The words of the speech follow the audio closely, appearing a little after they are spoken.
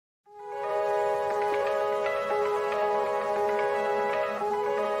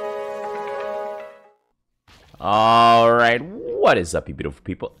Alright, what is up, you beautiful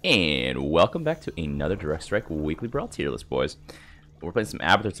people? And welcome back to another Direct Strike Weekly Brawl tier list, boys. We're playing some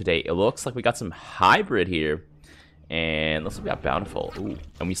Abathur today. It looks like we got some hybrid here. And looks like we got Bountiful. Ooh.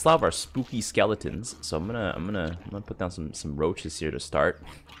 And we still have our spooky skeletons. So I'm gonna put down some roaches here to start.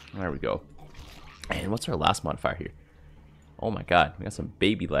 There we go. And what's our last modifier here? Oh my god, we got some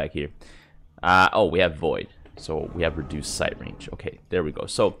baby lag here. Oh, we have Void. So we have reduced sight range. Okay, there we go.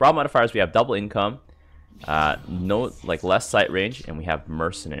 So Brawl modifiers, we have double income. No, like less sight range, and we have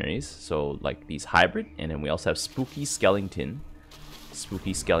mercenaries, so like these hybrid, and then we also have spooky skeleton.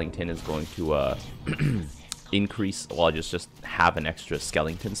 Spooky skeleton is going to increase, well, just have an extra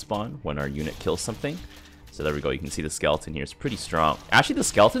skeleton spawn when our unit kills something. So there we go. You can see the skeleton here. It's pretty strong. Actually, the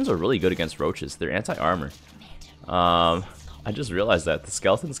skeletons are really good against roaches. They're anti-armor. I just realized that the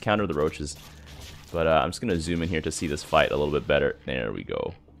skeletons counter the roaches. But I'm just gonna zoom in here to see this fight a little bit better. There we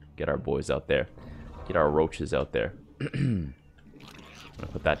go. Get our boys out there. Get our roaches out there. I'm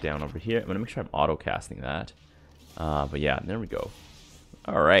gonna put that down over here. I'm gonna make sure I'm auto casting that. But yeah, there we go.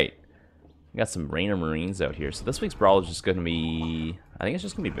 Alright. We got some Rainer Marines out here. So this week's Brawl is just gonna be, I think it's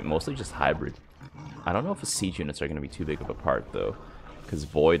just gonna be mostly just hybrid. I don't know if the siege units are gonna be too big of a part though, because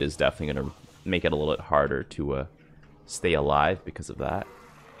Void is definitely gonna make it a little bit harder to stay alive because of that.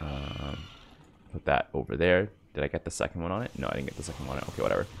 Put that over there. Did I get the second one on it? No, I didn't get the second one on it. Okay,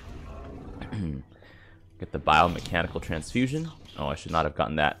 whatever. Get the biomechanical transfusion. Oh, I should not have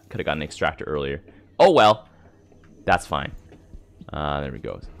gotten that. Could have gotten an extractor earlier. Oh well, that's fine. There we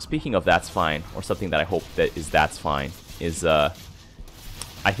go. Speaking of that's fine, or something that I hope that is that's fine, is I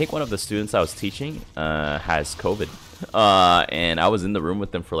think one of the students I was teaching has COVID, and I was in the room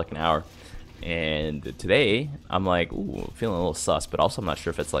with them for like an hour. And today I'm like, ooh, feeling a little sus, but also I'm not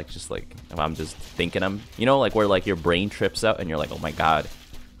sure if it's like just like if I'm just thinking I'm, you know, like where like your brain trips out and you're like, oh my god,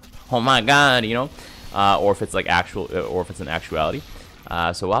 you know. Or if it's like actual, or if it's an actuality.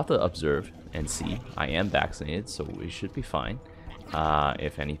 So we'll have to observe and see. I am vaccinated, so we should be fine.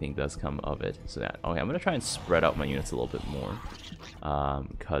 If anything does come of it. So that, okay, I'm gonna try and spread out my units a little bit more,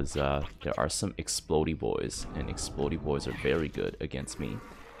 because there are some explodey boys, and explodey boys are very good against me.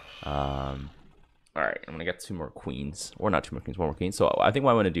 All right, I'm gonna get 2 more queens, or not 2 more queens, 1 more queen. So I think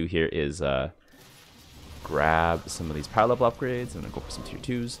what I want to do here is grab some of these power level upgrades. I'm gonna go for some tier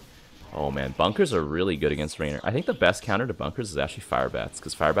 2s. Oh man, bunkers are really good against Rainer. I think the best counter to bunkers is actually fire bats,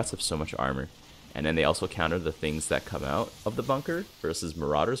 because fire bats have so much armor. And then they also counter the things that come out of the bunker versus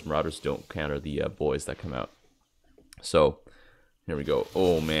marauders. Marauders don't counter the boys that come out. So, here we go.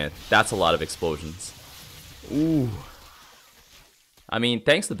 Oh man, that's a lot of explosions. Ooh. I mean,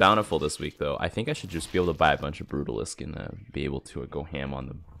 thanks to Bountiful this week though, I think I should just be able to buy a bunch of Brutalisk and be able to go ham on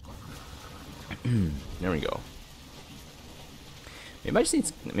them. There we go. Maybe I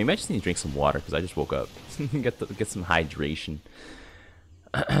just need to drink some water because I just woke up. get some hydration.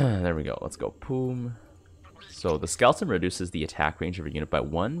 There we go. Let's go. Boom. So the skeleton reduces the attack range of a unit by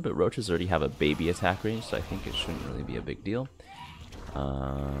 1, but roaches already have a baby attack range, so I think it shouldn't really be a big deal.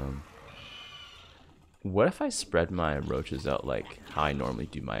 What if I spread my roaches out like how I normally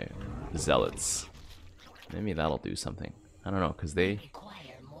do my zealots? Maybe that'll do something. I don't know, because they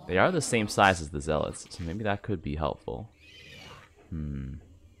are the same size as the zealots, so maybe that could be helpful.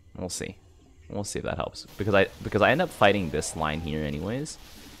 We'll see. We'll see if that helps. Because I end up fighting this line here anyways.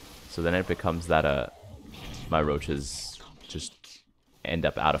 So then it becomes that my roaches just end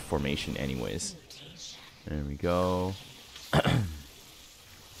up out of formation anyways. There we go. I'm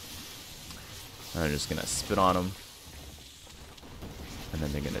just gonna spit on them. And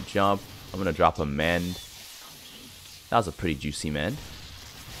then they're gonna jump. I'm gonna drop a mend. That was a pretty juicy mend.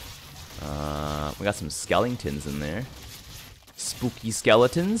 We got some skeletons in there. Spooky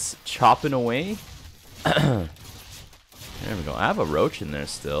skeletons chopping away. There we go. I have a roach in there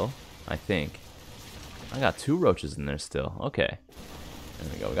still, I think. I got 2 roaches in there still. Okay.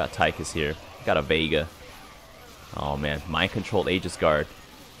 There we go. We got Tychus here. We got a Vega. Oh man, mind controlled Aegis Guard.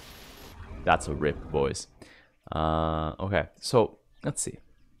 That's a rip, boys. Okay, so let's see.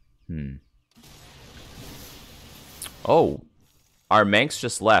 Oh, our Manx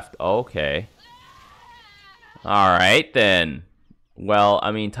just left. Okay. All right then. Well,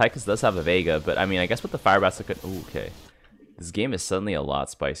 I mean, Tychus does have a Vega, but I mean, I guess with the fire bats, I could. Ooh, okay, this game is suddenly a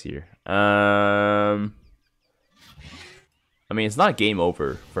lot spicier. I mean, it's not game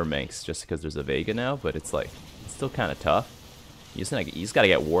over for Manx just because there's a Vega now, but it's like it's still kind of tough. You just gotta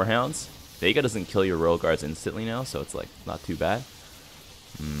get Warhounds. Vega doesn't kill your Royal Guards instantly now, so it's like not too bad.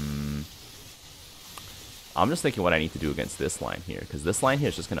 I'm just thinking what I need to do against this line here, because this line here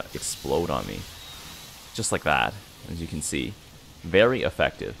is just gonna explode on me. Just like that, as you can see. Very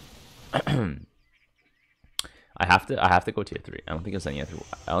effective. I have to go tier 3. I don't think there's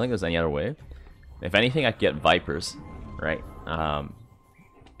any other way. If anything, I could get Vipers, right?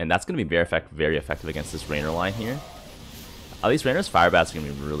 And that's going to be very effective against this Rainer line here. At least Rainer's Fire Bats are going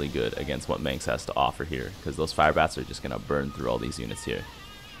to be really good against what Manx has to offer here, because those Fire Bats are just going to burn through all these units here.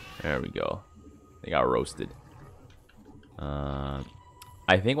 There we go. They got roasted. I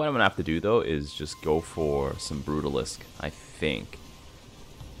think what I'm going to have to do, though, is just go for some Brutalisk, I think.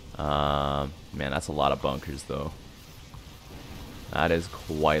 Man, that's a lot of bunkers, though. That is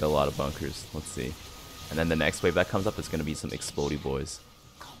quite a lot of bunkers. Let's see. And then the next wave that comes up is going to be some Explodey Boys.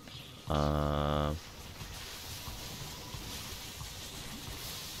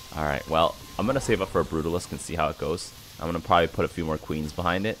 Alright, well, I'm going to save up for a Brutalisk and see how it goes. I'm going to probably put a few more Queens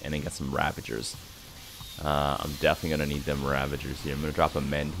behind it and then get some Ravagers. I'm definitely going to need them Ravagers here. I'm going to drop a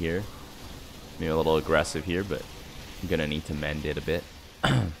Mend here. Maybe a little aggressive here, but I'm going to need to mend it a bit.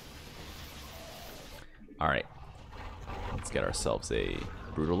 Alright. Let's get ourselves a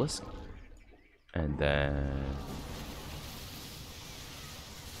Brutalisk. And then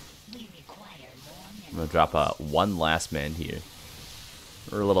I'm going to drop one last Mend here.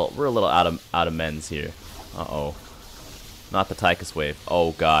 We're a little out of mends here. Uh-oh. Not the Tychus wave.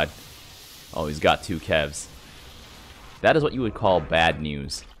 Oh god. Oh, he's got 2 Kevs. That is what you would call bad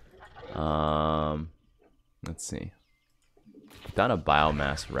news. Let's see. Put down a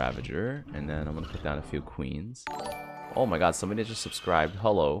Biomass Ravager, and then I'm gonna put down a few Queens. Oh my god, somebody just subscribed.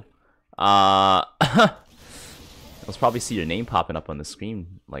 Hello. I'll probably see your name popping up on the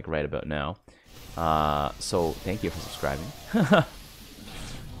screen like right about now. So thank you for subscribing. I'm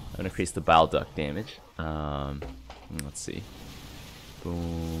gonna increase the bile duct damage. Let's see.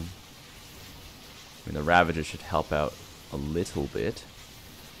 Boom. I mean, the Ravager should help out a little bit.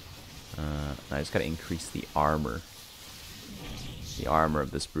 I just gotta increase the armor. The armor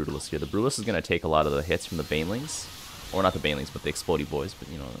of this Brutalisk here. The Brutalisk is gonna take a lot of the hits from the Banelings. Or not the Banelings, but the Explodey Boys. But,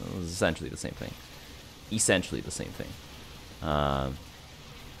 you know, it's essentially the same thing. Essentially the same thing.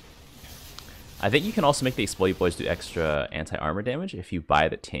 I think you can also make the Explodey Boys do extra anti-armor damage if you buy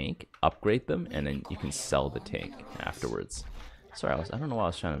the tank, upgrade them, and then you can sell the tank afterwards. Sorry, I don't know why I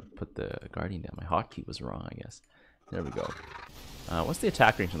was trying to put the Guardian down. My hotkey was wrong, I guess. There we go. What's the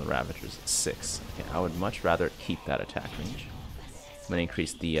attack range on the Ravagers? 6. Okay, I would much rather keep that attack range. I'm going to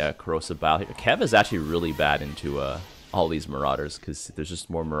increase the Corrosive Bile here. Kev is actually really bad into all these Marauders, because there's just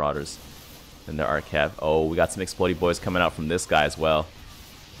more Marauders than there are Kev. Oh, we got some Explodey Boys coming out from this guy as well.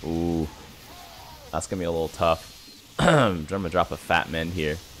 Ooh. That's going to be a little tough. I'm going to drop a Fat Mend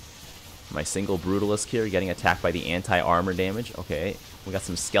here. My single Brutalisk here, getting attacked by the anti-armor damage. Okay, we got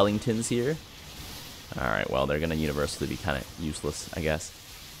some Skeletons here. Alright, well, they're going to universally be kind of useless, I guess.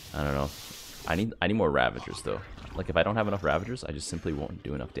 I don't know. I need more Ravagers, though. Like, if I don't have enough Ravagers, I just simply won't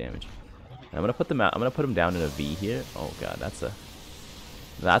do enough damage. And I'm going to put them out. I'm going to put them down in a V here. Oh, God,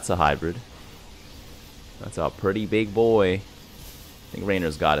 that's a hybrid. That's a pretty big boy. I think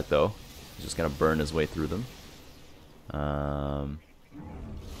Rainer's got it, though. He's just going to burn his way through them.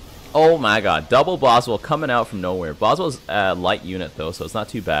 Oh my god, double Boswell coming out from nowhere. Boswell's a light unit though, so it's not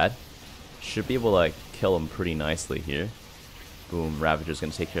too bad. Should be able to like kill him pretty nicely here. Boom, Ravager's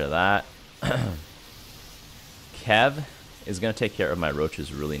gonna take care of that. Kev is gonna take care of my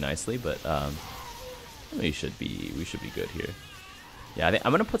roaches really nicely, but we should be good here. Yeah, I think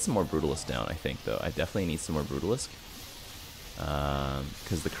I'm gonna put some more Brutalisk down, I think though. I definitely need some more Brutalisk.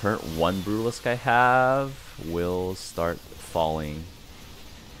 Because the current one Brutalisk I have will start falling.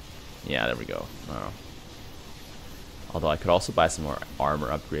 Yeah, there we go. Oh. Although I could also buy some more armor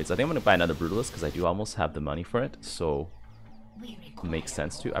upgrades. I think I'm going to buy another Brutalisk because I do almost have the money for it. So, it makes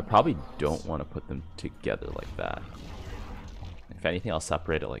sense to. I probably don't want to put them together like that. If anything, I'll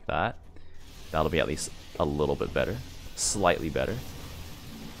separate it like that. That'll be at least a little bit better. Slightly better.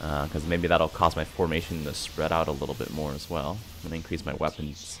 Because maybe that'll cause my formation to spread out a little bit more as well. I'm going to increase my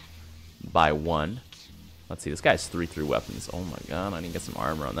weapons by 1. Let's see, this guy's 3/3 weapons. Oh my god, I need to get some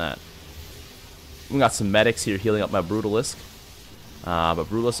armor on that. We got some medics here healing up my Brutalisk. But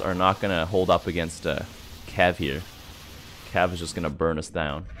Brutalisks are not going to hold up against Kev here. Kev is just going to burn us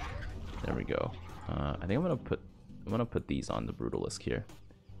down. There we go. I think I'm gonna put these on the Brutalisk here.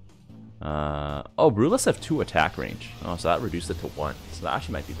 Oh, Brutalisks have 2 attack range. Oh, so that reduced it to 1. So that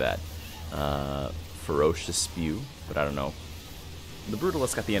actually might be bad. Ferocious Spew, but I don't know. The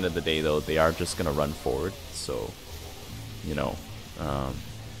Brutalisk at the end of the day, though, they are just going to run forward, so, you know,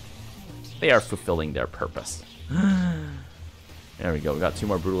 they are fulfilling their purpose. There we go, we got 2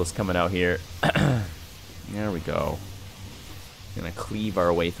 more Brutalisks coming out here. There we go. Gonna cleave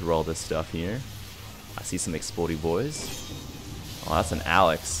our way through all this stuff here. I see some Explodey Boys. Oh, that's an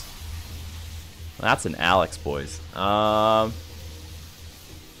Alex. That's an Alex, boys. I'm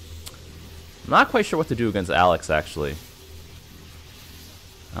not quite sure what to do against Alex, actually.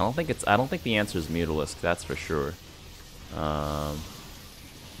 I don't think the answer is Mutalisk, that's for sure. I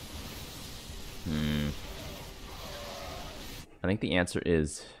think the answer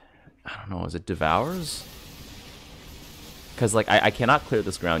is, I don't know, is it Devours? Because like I cannot clear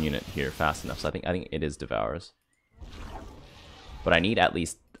this ground unit here fast enough, so I think it is Devours. But I need at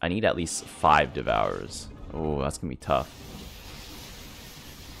least 5 Devours. Oh, that's gonna be tough.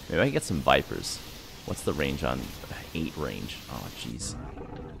 Maybe I can get some Vipers. What's the range on 8 range? Oh jeez.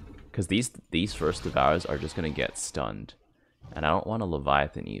 Because these first Devours are just gonna get stunned. And I don't want a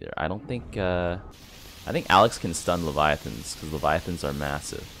Leviathan either. I don't think I think Alex can stun Leviathans, because Leviathans are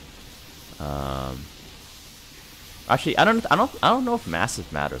massive. Actually, I don't know if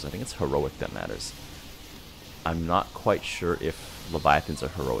massive matters. I think it's heroic that matters. I'm not quite sure if Leviathans are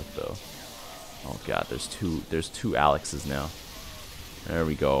heroic though. Oh god, there's two Alexes now. There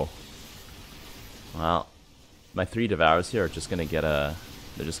we go. Well, my 3 Devours here are just gonna get they're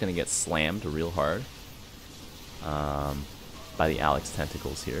just gonna get slammed real hard by the Alex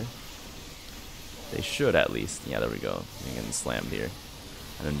tentacles here. They should at least. Yeah, there we go. They're getting slammed here,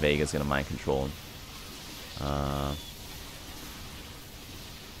 and then Vega's gonna mind control him.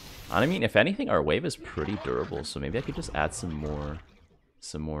 I mean, if anything, our wave is pretty durable, so maybe I could just add some more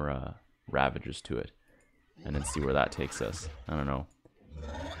Ravagers to it, and then see where that takes us. I don't know.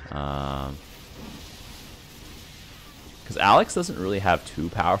 Because Alex doesn't really have too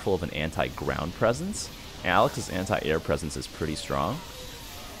powerful of an anti-ground presence. Alex's anti-air presence is pretty strong.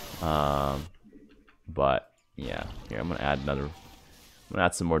 But yeah, here I'm gonna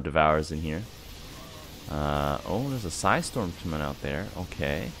add some more Devours in here. Oh, there's a Psystorm coming out there.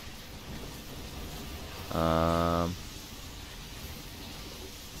 Okay. I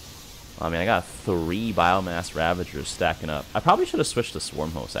mean, I got 3 Biomass Ravagers stacking up. I probably should have switched to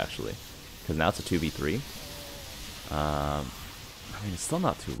Swarm Host, actually, because now it's a 2v3. I mean, it's still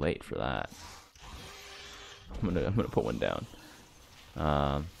not too late for that. I'm gonna put one down.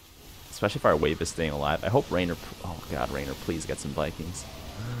 Especially if our wave is staying alive. I hope Rainer... Oh god, Rainer, please get some Vikings.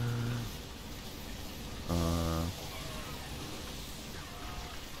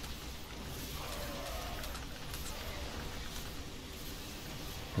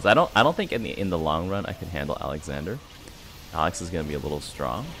 Because I don't think in the long run I can handle Alexander. Alex is gonna be a little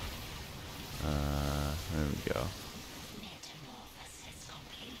strong. There we go.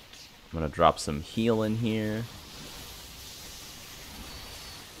 I'm gonna drop some heal in here.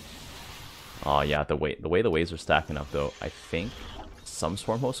 Oh yeah, the way the waves are stacking up though, I think some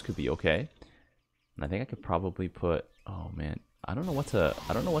Swarm Hosts could be okay. And I think I could probably put, oh man, I don't know what to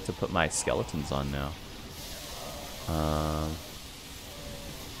put my skeletons on now.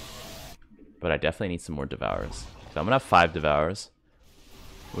 But I definitely need some more Devours. So I'm gonna have 5 Devours,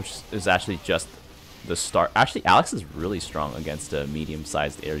 which is actually just the start. Actually, Alex is really strong against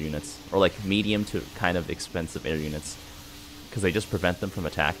medium-sized air units, or like medium to kind of expensive air units, because they just prevent them from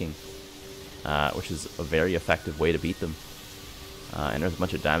attacking, which is a very effective way to beat them. And there's a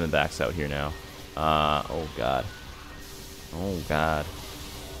bunch of Diamondbacks out here now. Oh god. Oh god.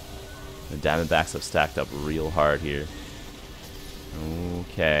 The Diamondbacks have stacked up real hard here.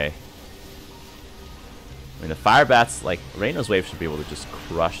 Okay. I mean, the Fire Bats, like, Reyna's Wave should be able to just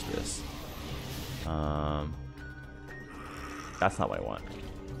crush this. That's not what I want.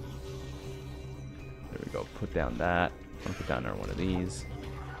 There we go. Put down that. I'm gonna put down another one of these.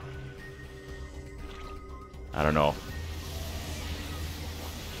 I don't know.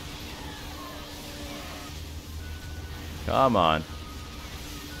 Come on.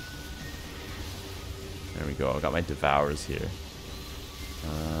 There we go. I got my Devours here.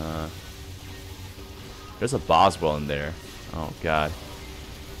 There's a Boswell in there. Oh god.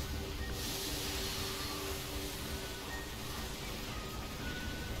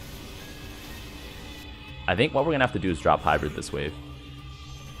 I think what we're gonna have to do is drop Hybrid this wave.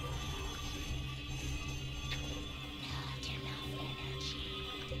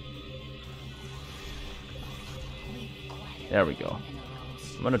 There we go.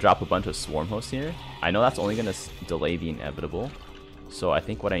 I'm gonna drop a bunch of Swarm Hosts here. I know that's only gonna delay the inevitable. So I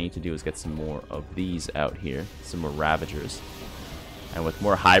think what I need to do is get some more of these out here. Some more Ravagers. And with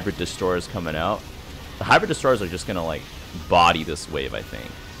more Hybrid Destroyers coming out, the Hybrid Destroyers are just gonna like body this wave, I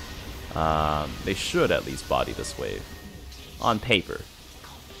think. They should at least body this wave. On paper.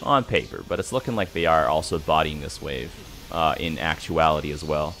 On paper. But it's looking like they are also bodying this wave. In actuality as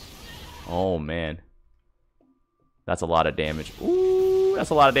well. Oh man. That's a lot of damage. Ooh,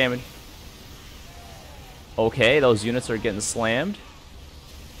 that's a lot of damage. Okay, those units are getting slammed.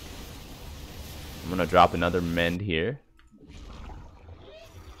 gonna drop another mend here.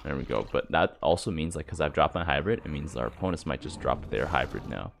 There we go. But that also means, like, because I've dropped my hybrid, it means our opponents might just drop their hybrid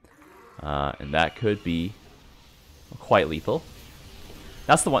now. And that could be quite lethal.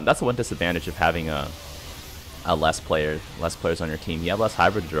 That's the one disadvantage of having a less players on your team. You have less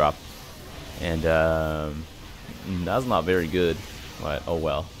hybrid drop. And that's not very good. But oh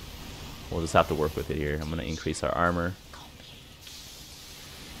well. We'll just have to work with it here. I'm gonna increase our armor.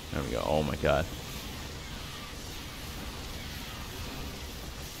 There we go. Oh my god.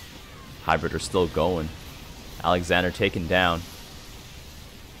 Hybrid are still going. Alexander taken down.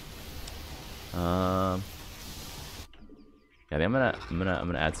 Yeah, I'm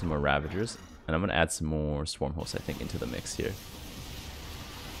gonna add some more Ravagers, and I'm gonna add some more Swarm Hosts, I think, into the mix here.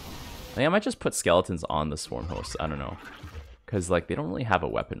 I think I might just put Skeletons on the Swarm Hosts. I don't know, because like they don't really have a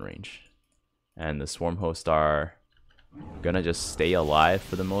weapon range, and the Swarm Hosts are gonna just stay alive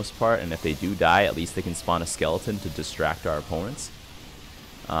for the most part. And if they do die, at least they can spawn a skeleton to distract our opponents.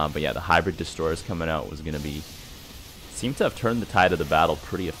 But yeah, the hybrid destroyers coming out was gonna be seem to have turned the tide of the battle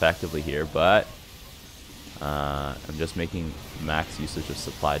pretty effectively here, but I'm just making max usage of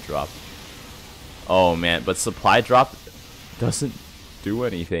supply drop. Oh man, but supply drop doesn't do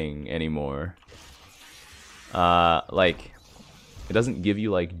anything anymore. Like it doesn't give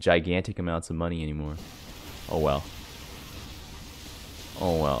you like gigantic amounts of money anymore. Oh well.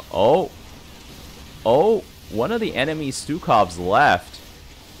 Oh well. Oh, one of the enemy Stukovs left.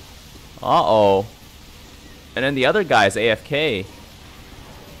 Uh-oh. And then the other guy's AFK.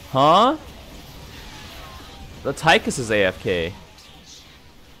 Huh? The Tychus is AFK.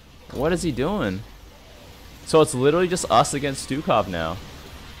 What is he doing? So it's literally just us against Stukov now.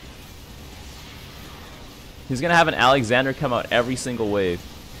 He's gonna have an Alexander come out every single wave.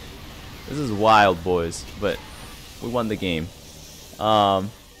 This is wild, boys. But we won the game.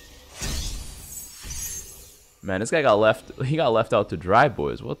 Man, this guy got left. He got left out to dry,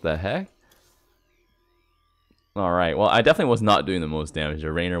 boys. What the heck? All right. Well, I definitely was not doing the most damage.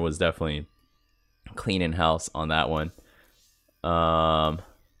 The Rainer was definitely cleaning house on that one.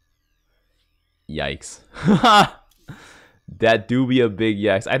 Yikes. That do be a big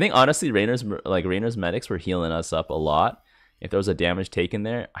yikes. I think honestly, Rainer's medics were healing us up a lot. If there was a damage taken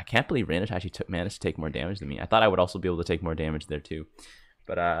there, I can't believe Rainer actually managed to take more damage than me. I thought I would also be able to take more damage there too.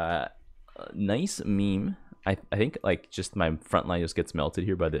 But nice meme. I think like just my front line just gets melted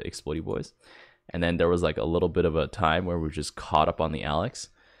here by the Explodey boys. And then there was like a little bit of a time where we were just caught up on the Alex.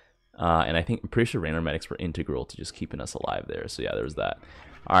 And I'm pretty sure Rainer medics were integral to just keeping us alive there. So yeah, there was that.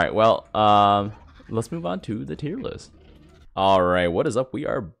 All right, well, let's move on to the tier list. All right, what is up? We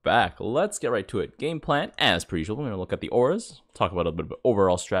are back. Let's get right to it. Game plan, as per usual. We're going to look at the auras, talk about a bit of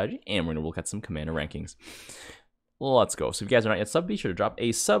overall strategy, and we're going to look at some commander rankings. Let's go. So if you guys are not yet sub, be sure to drop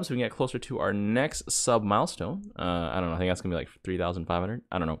a sub so we can get closer to our next sub milestone. I don't know. I think that's going to be like 3,500.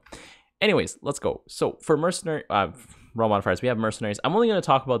 I don't know. Anyways, let's go. So for mercenary, brawl modifiers, we have mercenaries. I'm only going to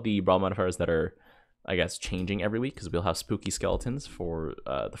talk about the brawl modifiers that are, I guess, changing every week, because we'll have spooky skeletons for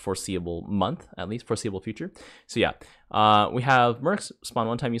the foreseeable month, at least foreseeable future. So yeah, we have Mercs, spawn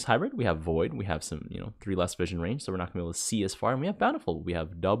one-time use hybrid. We have Void. We have some, 3 less vision range, so we're not going to be able to see as far. And we have Bountiful. We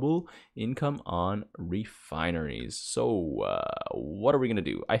have double income on refineries. So what are we going to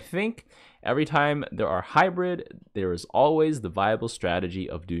do? I think every time there are hybrid, there is always the viable strategy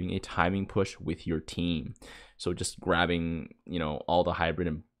of doing a timing push with your team. So just grabbing, all the hybrid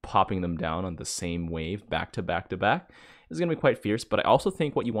and popping them down on the same wave back to back to back is going to be quite fierce. But I also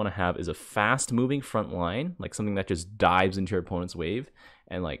think what you want to have is a fast moving front line, like something that just dives into your opponent's wave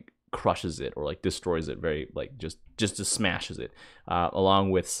and like crushes it or like destroys it, very like just smashes it,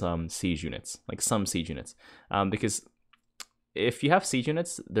 along with some siege units, because if you have siege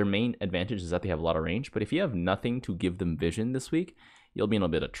units, their main advantage is that they have a lot of range. But if you have nothing to give them vision this week, you'll be in a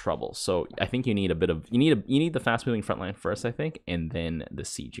bit of trouble. So I think you need you need the fast moving front line first, I think, and then the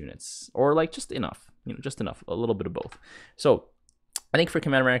siege units, or like just enough, a little bit of both. So I think for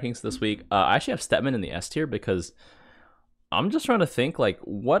commander rankings this week, I actually have Stetman in the S tier, because I'm just trying to think like,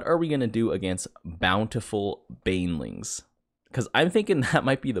 what are we gonna do against Bountiful Banelings? Because I'm thinking that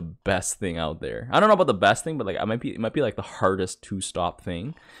might be the best thing out there. I don't know about the best thing, but like it might be like the hardest to stop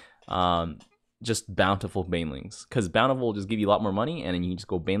thing. Just Bountiful Banelings, because Bountiful will just give you a lot more money, and then you can just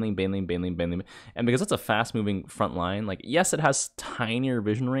go Baneling, and because it's a fast moving front line, like yes, it has tinier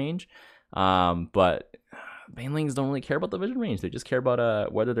vision range, but Banelings don't really care about the vision range. They just care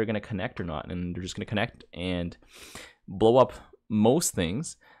about whether they're going to connect or not, and they're just going to connect and blow up most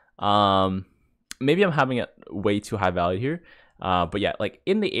things. Maybe I'm having it way too high value here, but yeah, like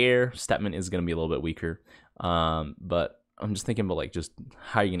in the air, Stetman is going to be a little bit weaker, but I'm just thinking about like just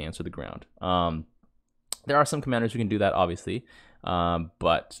how you can answer the ground. There are some commanders who can do that, obviously,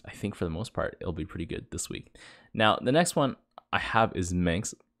 but I think for the most part, it'll be pretty good this week. Now, the next one I have is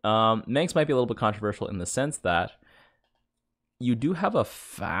Mercs. Mercs might be a little bit controversial in the sense that you do have a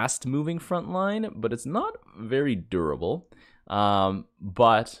fast-moving front line, but it's not very durable.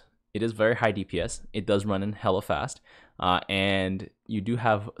 But it is very high DPS. It does run in hella fast, and you do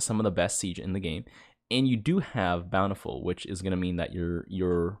have some of the best siege in the game. And you do have Bountiful, which is going to mean that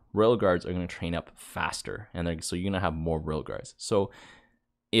your rail guards are going to train up faster, and so you're going to have more rail guards. So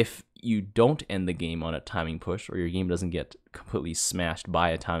if you don't end the game on a timing push, or your game doesn't get completely smashed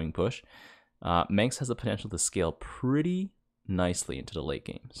by a timing push, Mercs has the potential to scale pretty nicely into the late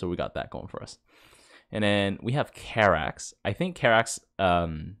game. So we got that going for us. And then we have Carax. I think Carax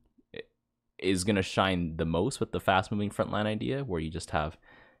is going to shine the most with the fast-moving frontline idea, where you just have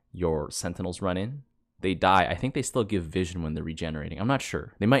your Sentinels run in. They die. I think they still give vision when they're regenerating. I'm not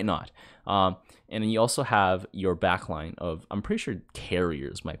sure. They might not. And then you also have your backline of, I'm pretty sure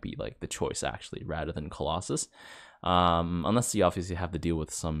carriers might be like the choice, actually, rather than Colossus. Unless you obviously have to deal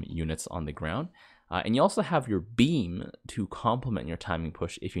with some units on the ground. And you also have your beam to complement your timing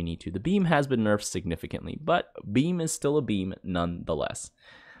push if you need to. The beam has been nerfed significantly, but beam is still a beam nonetheless.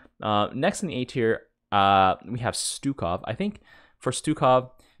 Next in the A tier, we have Stukov. I think for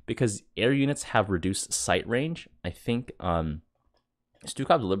Stukov, because air units have reduced sight range, I think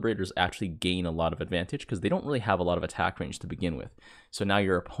Stukov's Liberators actually gain a lot of advantage because they don't really have a lot of attack range to begin with. So now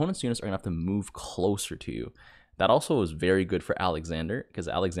your opponent's units are going to have to move closer to you. That also is very good for Alexander, because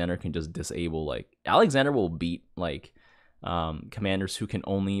Alexander can just disable, like, Alexander will beat, like, commanders who can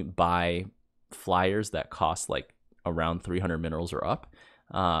only buy flyers that cost, like, around 300 minerals or up,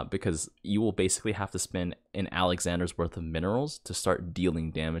 because you will basically have to spend an Alexander's worth of minerals to start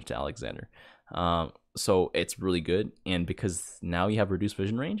dealing damage to Alexander. So it's really good, and because now you have reduced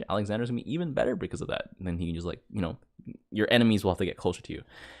vision range, Alexander's gonna be even better because of that. And then he can just, like, you know, your enemies will have to get closer to you.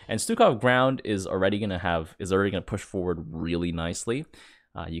 And Stukov ground is already gonna push forward really nicely.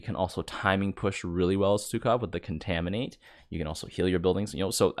 You can also timing push really well as Stukov with the contaminate. You can also heal your buildings, you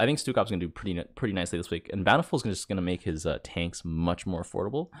know. So I think Stukov's gonna do pretty nicely this week. And Bountiful's just gonna make his tanks much more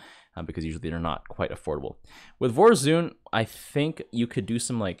affordable, because usually they're not quite affordable. With Vorzun, I think you could do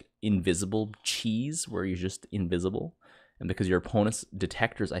some, like, invisible cheese where you're just invisible, and because your opponent's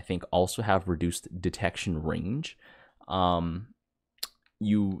detectors, I think, also have reduced detection range,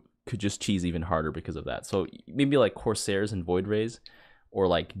 you could just cheese even harder because of that. So maybe like Corsairs and Void Rays, or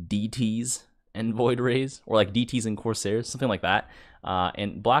like DTs and Void Rays, or like DTs and Corsairs, something like that.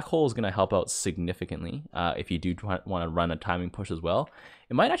 And Black Hole is going to help out significantly if you do want to run a timing push as well.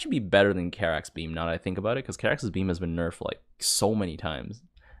 It might actually be better than Carax Beam now that I think about it, because Carax's Beam has been nerfed like so many times.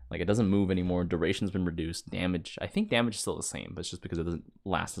 Like, it doesn't move anymore, duration's been reduced, damage, I think damage is still the same, but it's just because it doesn't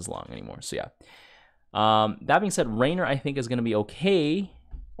last as long anymore. So yeah. That being said, Raynor I think is going to be okay,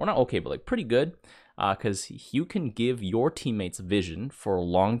 or not okay, but like pretty good, because you can give your teammates vision for a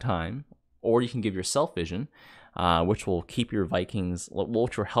long time, or you can give yourself vision, which will keep your Vikings,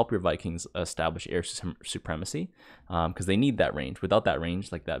 which will help your Vikings establish air supremacy, because they need that range. Without that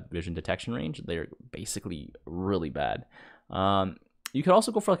range, like that vision detection range, they're basically really bad. You could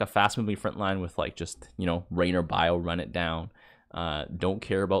also go for like a fast-moving front line with, like, just, you know, Raynor Bio, run it down, don't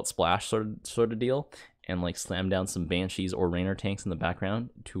care about splash sort of deal, and like slam down some Banshees or Raynor tanks in the background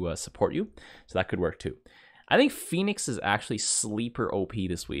to support you. So that could work too. I think Phoenix is actually sleeper OP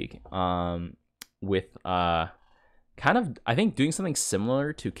this week, with kind of, I think, doing something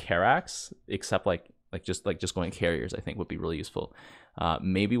similar to Carax, except like just going carriers, I think would be really useful.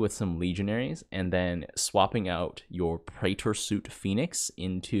 Maybe with some legionaries, and then swapping out your Praetor suit Phoenix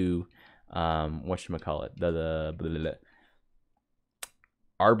into whatchamacallit, the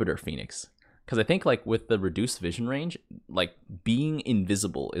Arbiter Phoenix. Because I think, like, with the reduced vision range, like, being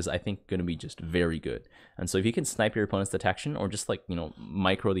invisible is, I think, going to be just very good. And so if you can snipe your opponent's detection, or just, like, you know,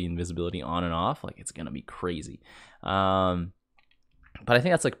 micro the invisibility on and off, like, it's going to be crazy. But I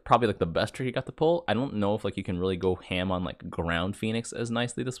think that's, like, probably, like, the best trick you got to pull. I don't know if, like, you can really go ham on, like, ground Phoenix as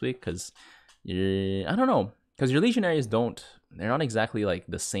nicely this week, because I don't know, because your legionaries they're not exactly, like,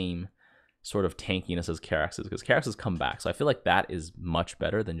 the same sort of tankiness as Carax's, because Carax's come back. So I feel like that is much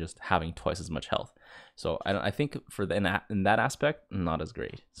better than just having twice as much health. So I think in that aspect, not as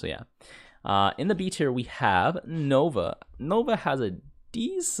great. So yeah. In the B tier, we have Nova. Nova has a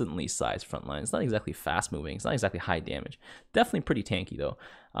decently sized front line. It's not exactly fast moving. It's not exactly high damage. Definitely pretty tanky though.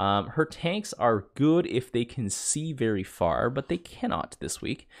 Her tanks are good if they can see very far, but they cannot this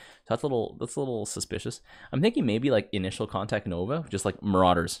week. So That's a little suspicious. I'm thinking maybe like initial contact Nova, just like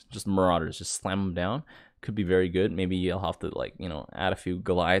Marauders, just slam them down. Could be very good. Maybe you'll have to like, you know, add a few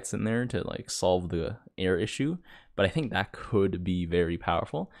Goliaths in there to like solve the air issue. But I think that could be very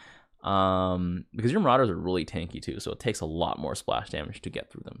powerful. Because your Marauders are really tanky too, so it takes a lot more splash damage to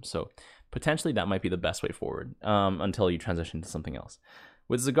get through them. So potentially that might be the best way forward until you transition to something else.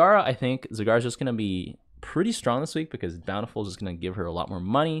 With Zagara, I think Zagara's just going to be pretty strong this week because Bountiful is just going to give her a lot more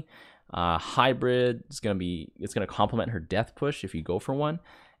money. Hybrid is going to complement her death push if you go for one.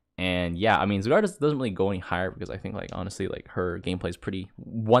 And yeah, I mean, Zagara doesn't really go any higher because I think, like, honestly, like, her gameplay is pretty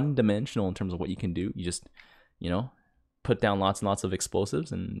one-dimensional in terms of what you can do. You just, you know, put down lots and lots of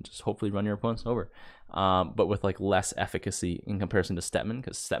explosives and just hopefully run your opponents over. But with, like, less efficacy in comparison to Stetman,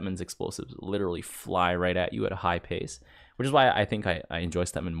 because Stetman's explosives literally fly right at you at a high pace, which is why I think I enjoy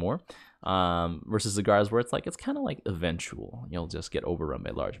Stetman more. Versus Zagara's, where it's kind of like eventual. You'll just get overrun by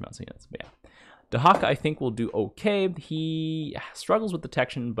large amounts of units. But yeah. Dahaka, I think, will do okay. He struggles with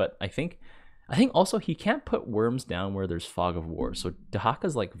detection, but I think also he can't put worms down where there's fog of war. So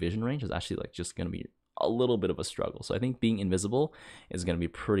Dahaka's like vision range is actually like just gonna be a little bit of a struggle. So I think being invisible is gonna be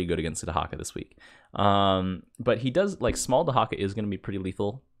pretty good against Dahaka this week. But he does, like, small Dahaka is gonna be pretty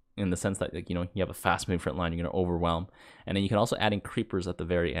lethal in the sense that, like, you know, you have a fast moving front line, you're going to overwhelm, and then you can also add in creepers at the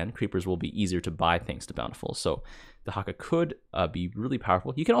very end. Creepers will be easier to buy thanks to Bountiful, so the Haka could be really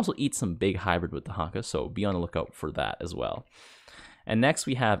powerful. You can also eat some big hybrid with the Haka, so be on the lookout for that as well. And next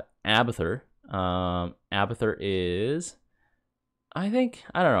we have Abathur. Abathur is, I don't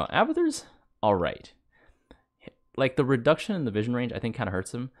know, Abathur's all right. Like, the reduction in the vision range I think kind of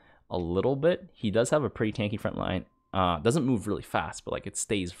hurts him a little bit. He does have a pretty tanky front line. Doesn't move really fast, but like it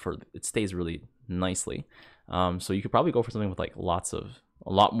stays really nicely. So you could probably go for something with like a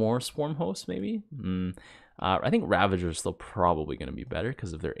lot more swarm hosts maybe. I think Ravagers are still probably going to be better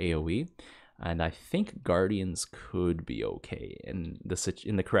because of their AoE, and I think Guardians could be okay in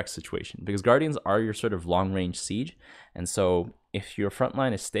the correct situation, because Guardians are your sort of long range siege, and so if your front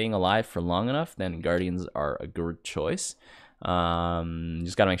line is staying alive for long enough, then Guardians are a good choice. You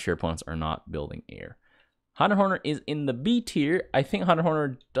just got to make sure opponents are not building air. Hunter Horner is in the B tier. I think Hunter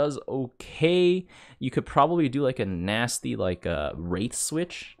Horner does okay. You could probably do like a nasty Wraith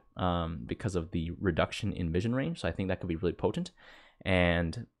switch because of the reduction in vision range. So I think that could be really potent.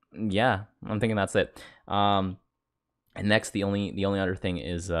 And yeah, I'm thinking that's it. And next, the only other thing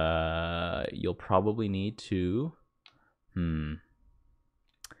is you'll probably need to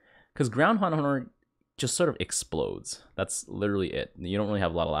because Ground Hunter Horner just sort of explodes. That's literally it. You don't really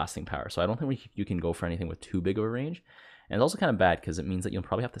have a lot of lasting power, so I don't think you can go for anything with too big of a range. And it's also kind of bad because it means that you'll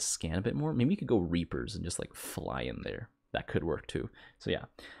probably have to scan a bit more. Maybe you could go Reapers and just like fly in there. That could work too. So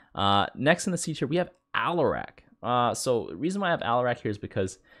yeah. Next in the C tier we have Alarak. So the reason why I have Alarak here is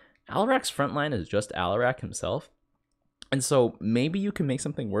because Alarak's frontline is just Alarak himself. And so maybe you can make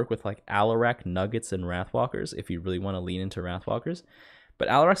something work with like Alarak, Nuggets, and Wrathwalkers if you really want to lean into Wrathwalkers. But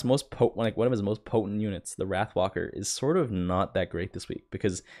Alarak's most potent, like one of his most potent units, the Wrathwalker, is sort of not that great this week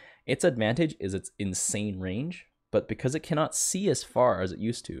because its advantage is its insane range, but because it cannot see as far as it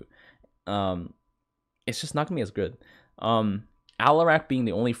used to, it's just not gonna be as good. Alarak being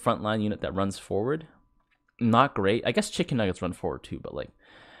the only frontline unit that runs forward, not great. I guess Chicken Nuggets run forward too, but like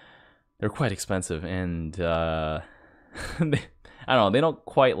they're quite expensive, and I don't know, they don't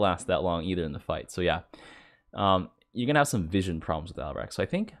quite last that long either in the fight. So yeah. You're going to have some vision problems with Alarak. So I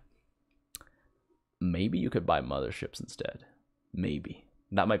think maybe you could buy motherships instead. Maybe.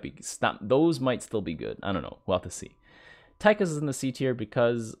 That might be... Those might still be good. I don't know. We'll have to see. Tychus is in the C tier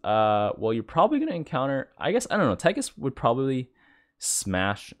because, well, you're probably going to encounter... I guess, I don't know. Tychus would probably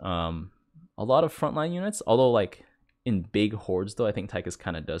smash a lot of frontline units. Although, like, in big hordes, though, I think Tychus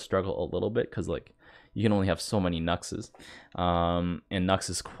kind of does struggle a little bit because, like, you can only have so many Nuxes. And Nux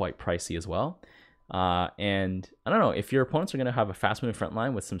is quite pricey as well. And I don't know, if your opponents are going to have a fast moving front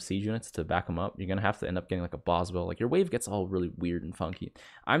line with some siege units to back them up, you're going to have to end up getting like a Boswell. Like, your wave gets all really weird and funky.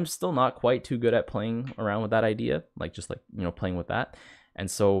 I'm still not quite too good at playing around with that idea, like just like, you know, playing with that.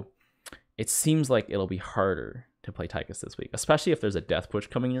 And so it seems like it'll be harder to play Tychus this week, especially if there's a death push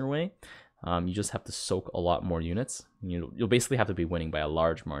coming your way. You just have to soak a lot more units. You'll basically have to be winning by a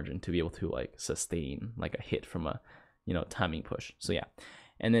large margin to be able to like sustain like a hit from a, you know, timing push. So yeah.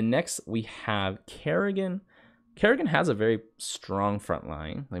 And then next we have Kerrigan. Kerrigan has a very strong front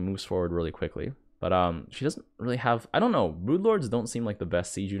line, like moves forward really quickly, but she doesn't really have, I don't know, Brood Lords don't seem like the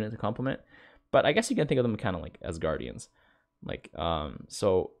best siege unit to complement, but I guess you can think of them kind of like as Guardians. Like,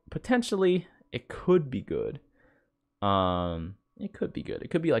 so potentially it could be good. It could be good.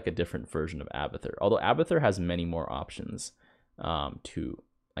 It could be like a different version of Abathur, although Abathur has many more options to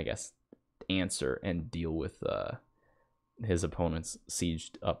I guess, answer and deal with his opponent's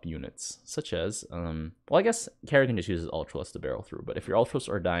sieged up units, such as, well, I guess Kerrigan just uses Ultralisk to barrel through, but if your Ultras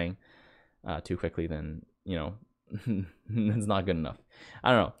are dying too quickly, then, you know, it's not good enough.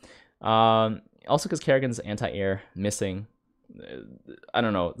 I don't know. Also, because Kerrigan's anti-air missing, I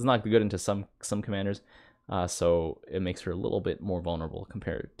don't know, it's not good into some commanders, so it makes her a little bit more vulnerable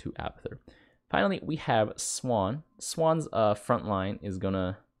compared to Abathur. Finally, we have Swan. Swan's front line is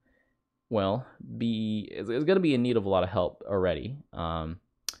gonna, well, it's gonna be in need of a lot of help already. And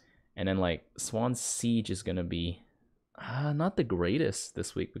then like Swan's siege is gonna be not the greatest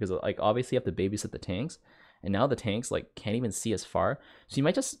this week, because like obviously you have to babysit the tanks, and now the tanks like can't even see as far, so you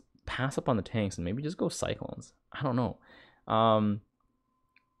might just pass up on the tanks and maybe just go Cyclones. I don't know.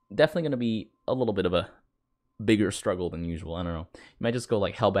 Definitely gonna be a little bit of a bigger struggle than usual. I don't know. You might just go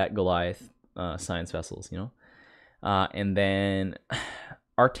like Hellbat, Goliath, Science Vessels, you know. And then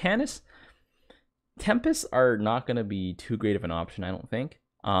Artanis, Tempests are not gonna be too great of an option, I don't think.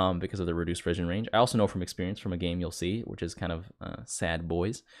 Because of the reduced vision range. I also know from experience from a game you'll see, which is kind of sad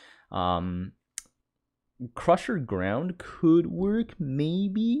boys. Crusher Ground could work,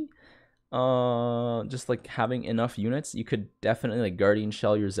 maybe. Just like having enough units, you could definitely like Guardian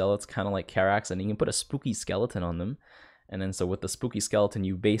Shell your Zealots, kind of like Karax, and you can put a spooky skeleton on them. And then so with the spooky skeleton,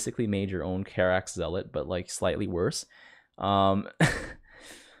 you basically made your own Karax Zealot, but like slightly worse. I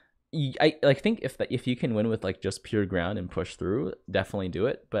think if you can win with like just pure ground and push through, definitely do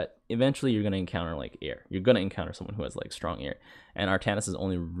it. But eventually you're gonna encounter like air. You're gonna encounter someone who has like strong air. And Artanis'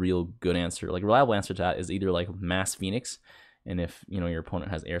 only real good answer, like reliable answer to that, is either like Mass Phoenix, and if you know your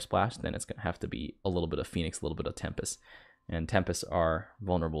opponent has air splash, then it's gonna have to be a little bit of Phoenix, a little bit of Tempest. And Tempests are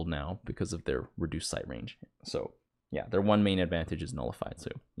vulnerable now because of their reduced sight range. So yeah, their one main advantage is nullified.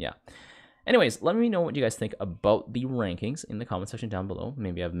 So yeah. Anyways, let me know what you guys think about the rankings in the comment section down below.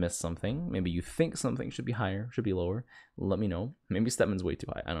 Maybe I've missed something. Maybe you think something should be higher, should be lower. Let me know. Maybe Stepman's way too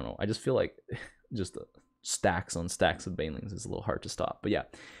high. I don't know. I just feel like just stacks on stacks of Banelings is a little hard to stop. But yeah,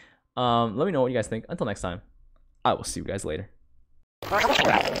 let me know what you guys think. Until next time, I will see you guys later.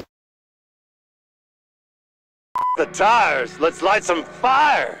 The tires. Let's light some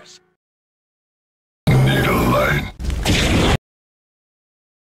fires. Need a light.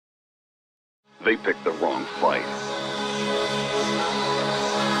 They picked the wrong fight.